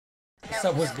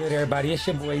What's up? What's good, everybody? It's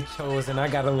your boy Chose, and I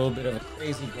got a little bit of a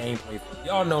crazy gameplay for you.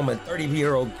 Y'all know I'm a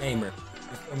 30-year-old gamer.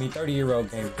 You feel me?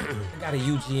 30-year-old gamer. I got a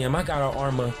UGM. I got an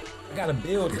Arma. I got a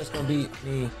build that's gonna be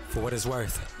me for what it's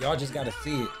worth. Y'all just gotta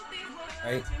see it,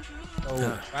 right?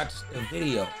 So watch the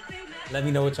video. Let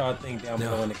me know what y'all think down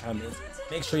below in the comments.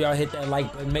 Make sure y'all hit that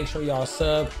like button. Make sure y'all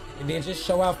sub, and then just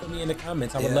show out for me in the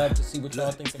comments. I would love to see what y'all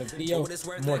think of the video.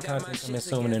 More content coming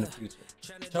soon in the future.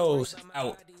 Chose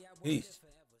out. Peace.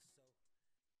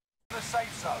 The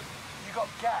safe zone. You got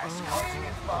gas closing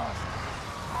in fast.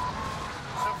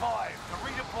 Survive to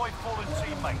redeploy fallen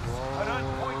teammates and earn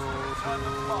points to return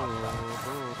them faster.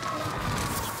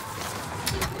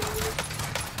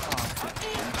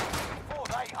 Before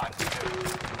they hunt you.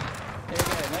 Hey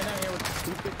guys, lay down here with the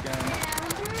stupid gun.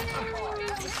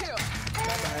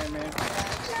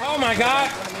 Oh my God!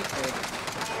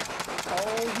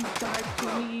 Oh, he died to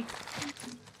me.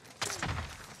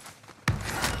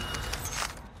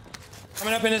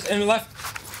 Coming up in the left.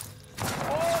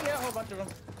 Oh yeah, a whole bunch of them.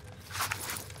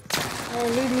 Oh,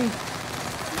 leave me.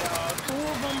 Yo, 2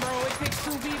 of them, bro. It takes 2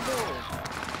 people.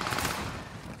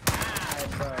 Ah,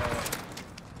 bro.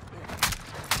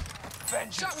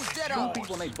 Shot was dead 2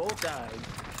 people and they both died.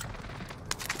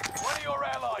 One of your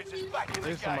allies is back in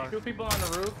the game. 2 people on the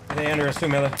roof. They under us too,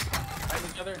 Miller. Fighting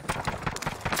each other.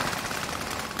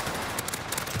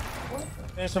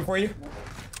 Finish them for you.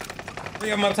 3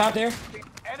 of them up top there.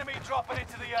 Enemy dropping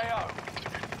into the AO.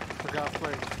 Forgot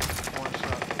plate. 1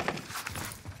 shot.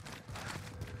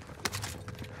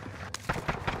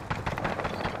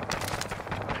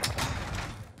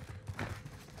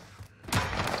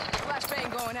 Flashbang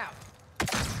going out.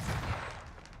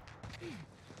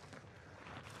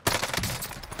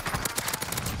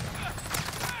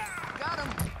 Got him.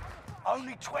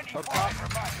 Only 25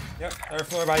 remain. Yep, 3rd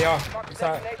floor by y'all.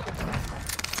 Inside.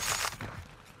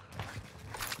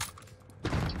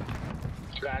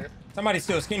 Somebody's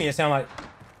still skinny, it sound like.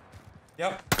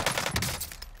 Yep.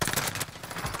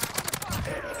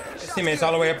 His teammates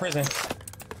all the way at prison.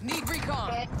 Need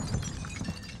recon.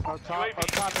 Up top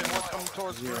and one coming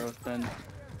towards 0, then.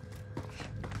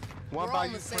 One We're by all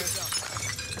in you, the safe Prince.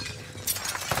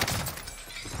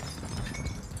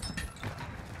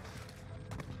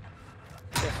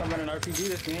 zone. Guess I'm running RPG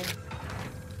this game.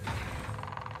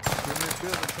 Give me a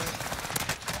building, Prince.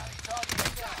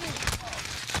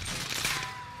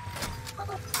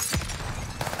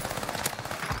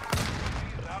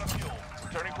 Out of fuel.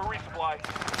 Turning for resupply.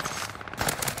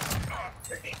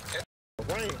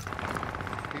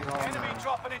 He's on Enemy now.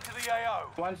 dropping into the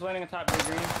AO. One's landing on top of the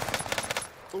green.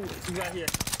 Ooh, he's right here.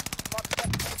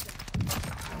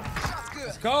 Shots good.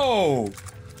 Let's go!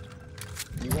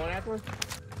 You going after him?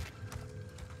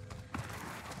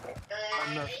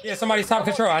 Yeah, somebody's top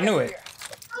control. I knew it.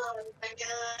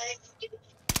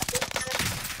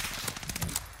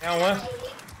 Down one.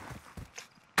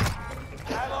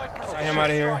 Got him out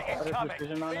of here.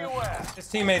 His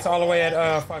teammates all the way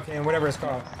at fucking whatever it's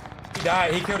called. He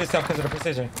died. He killed himself because of the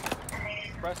precision.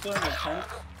 Wrestler in the tent.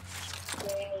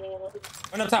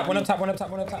 One up top. One up top. One up top.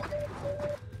 One up top.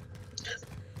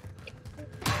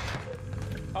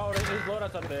 Oh, there's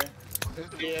loadouts up there.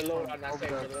 Yeah, load on that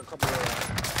side.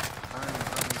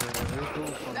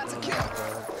 That's a kill.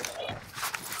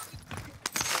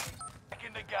 Back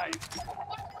in the game.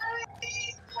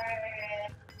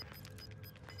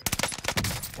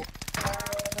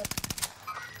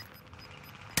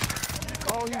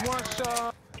 Oh, he one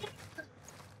shot.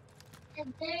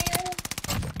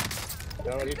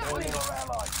 Your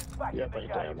allies back in the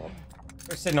game.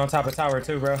 We're sitting on top of tower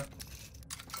too, bro.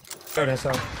 Killed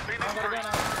himself.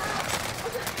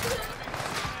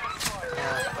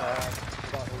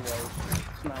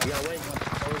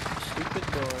 Stupid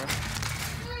door.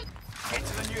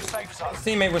 Into the new safe zone. His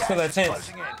teammate was still at tent.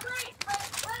 Closing in.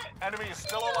 Enemy is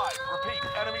still alive. Repeat,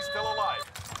 enemy still alive.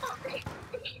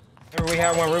 Remember we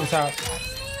had one rooftop.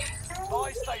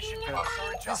 Buy station costs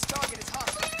are This adjusted. target is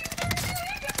hostile.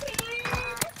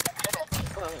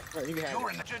 You're in the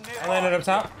nearby. I landed up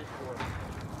top.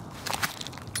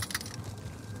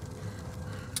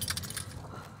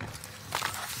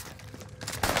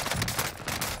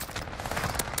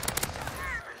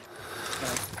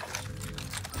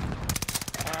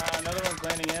 Another one's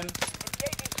landing in.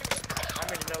 Stay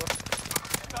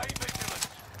vigilant.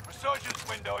 Resurgence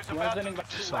window is One's about to landing back.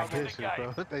 Just back like in the this, bro.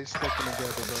 game. They sticking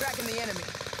together, bro. Tracking the enemy.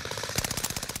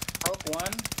 Broke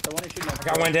one. The one who's shooting at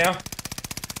Got one down.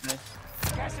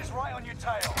 Gas is right on your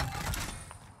tail.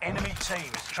 Enemy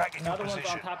team is tracking your Another one's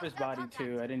position. on top of his body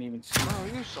too. I didn't even see. Bro,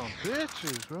 you some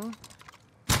bitches, bro.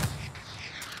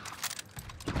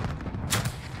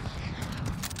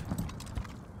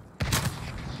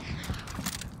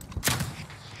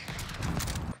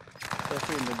 They're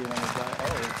shooting the dude on his side. Oh.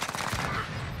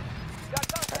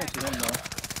 I didn't see him though.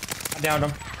 I downed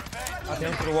him. I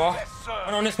downed through the wall.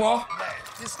 One on this wall.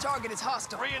 This target is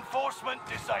hostile. Reinforcement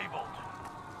disabled.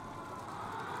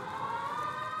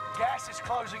 Gas is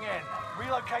closing in.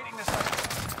 Relocating the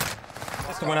safe.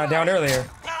 That's the one I downed earlier.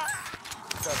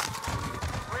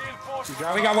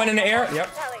 Reinforcement. We got one in the air. Yep.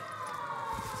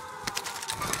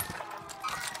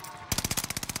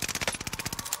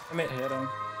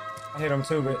 I hit him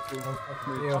too, but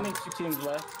Only 2 teams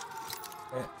left.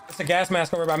 yeah. It's a gas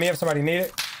mask over by me if somebody need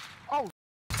it. Oh.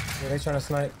 Yeah, they trying to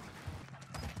snipe.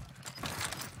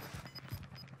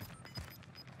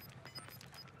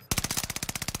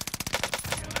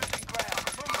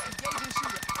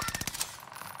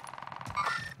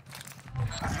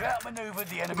 You outmaneuvered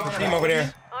the enemy Team over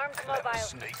there. Armed mobile.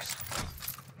 Sneaks.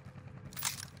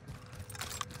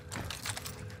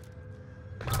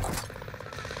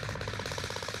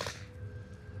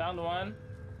 Down one.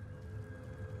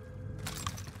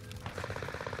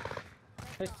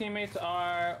 His teammates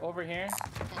are over here.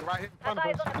 Right here in front of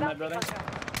Eyes us. on the In that bounty building. hunter.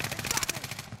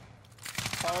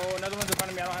 Oh, another one's in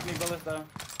front of me. I don't have any bullets though.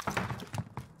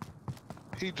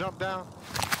 He jumped down.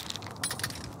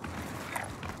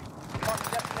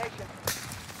 Destination.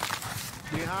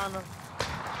 Behind him.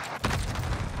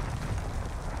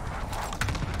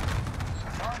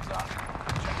 Time's up.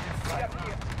 Check your flag.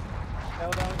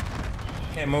 Held on.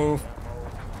 Can't move.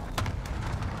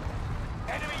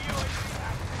 Enemy UAV.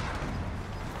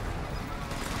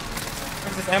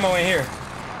 Where's this ammo in here?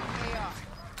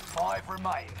 5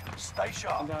 remain. Stay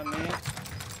sharp. Held on me.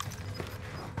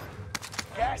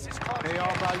 Gas is closing. They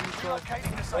all by you, sir.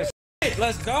 Relocating the safe. Shit,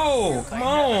 let's go. Come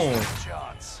on.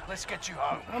 Chance. Let's get you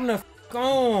home. I'm the f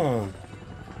on.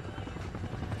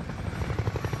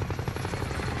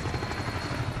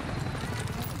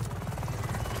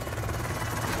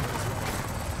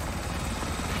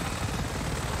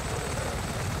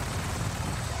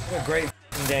 What a great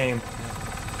f***ing game.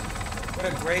 What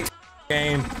a great f***ing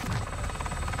game.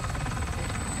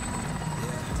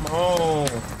 Come on.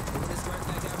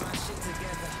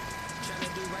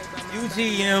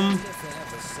 UGM,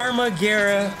 Arma,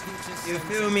 you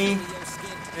feel me?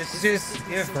 It's just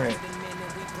different.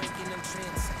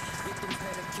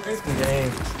 Great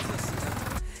game.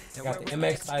 I got the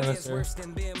MX silencer. I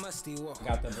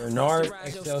got the Bernard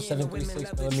XL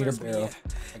 736mm barrel.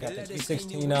 I got the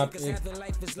G16 optic,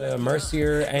 the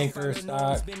Mercier anchor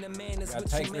stock. I got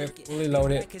tight grip, fully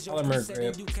loaded, polymer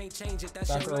grip,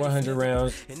 stocker 100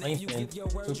 rounds, lengthen,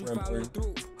 super important.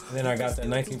 And then I got the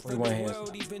 1941 hand stock.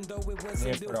 And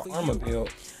then for the Arma build,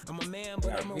 I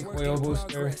got recoil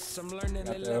booster, got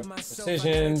the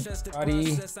precision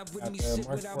body, got the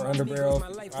Mark IV underbarrel,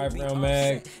 55 round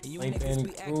mag,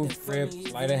 lengthen, groove grip,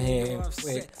 sleight of hand,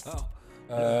 quick,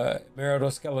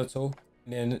 skeletal,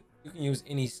 and then you can use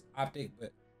any optic,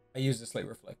 but I use the slate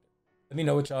reflector. Let me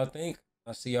know what y'all think.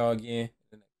 I'll see y'all again.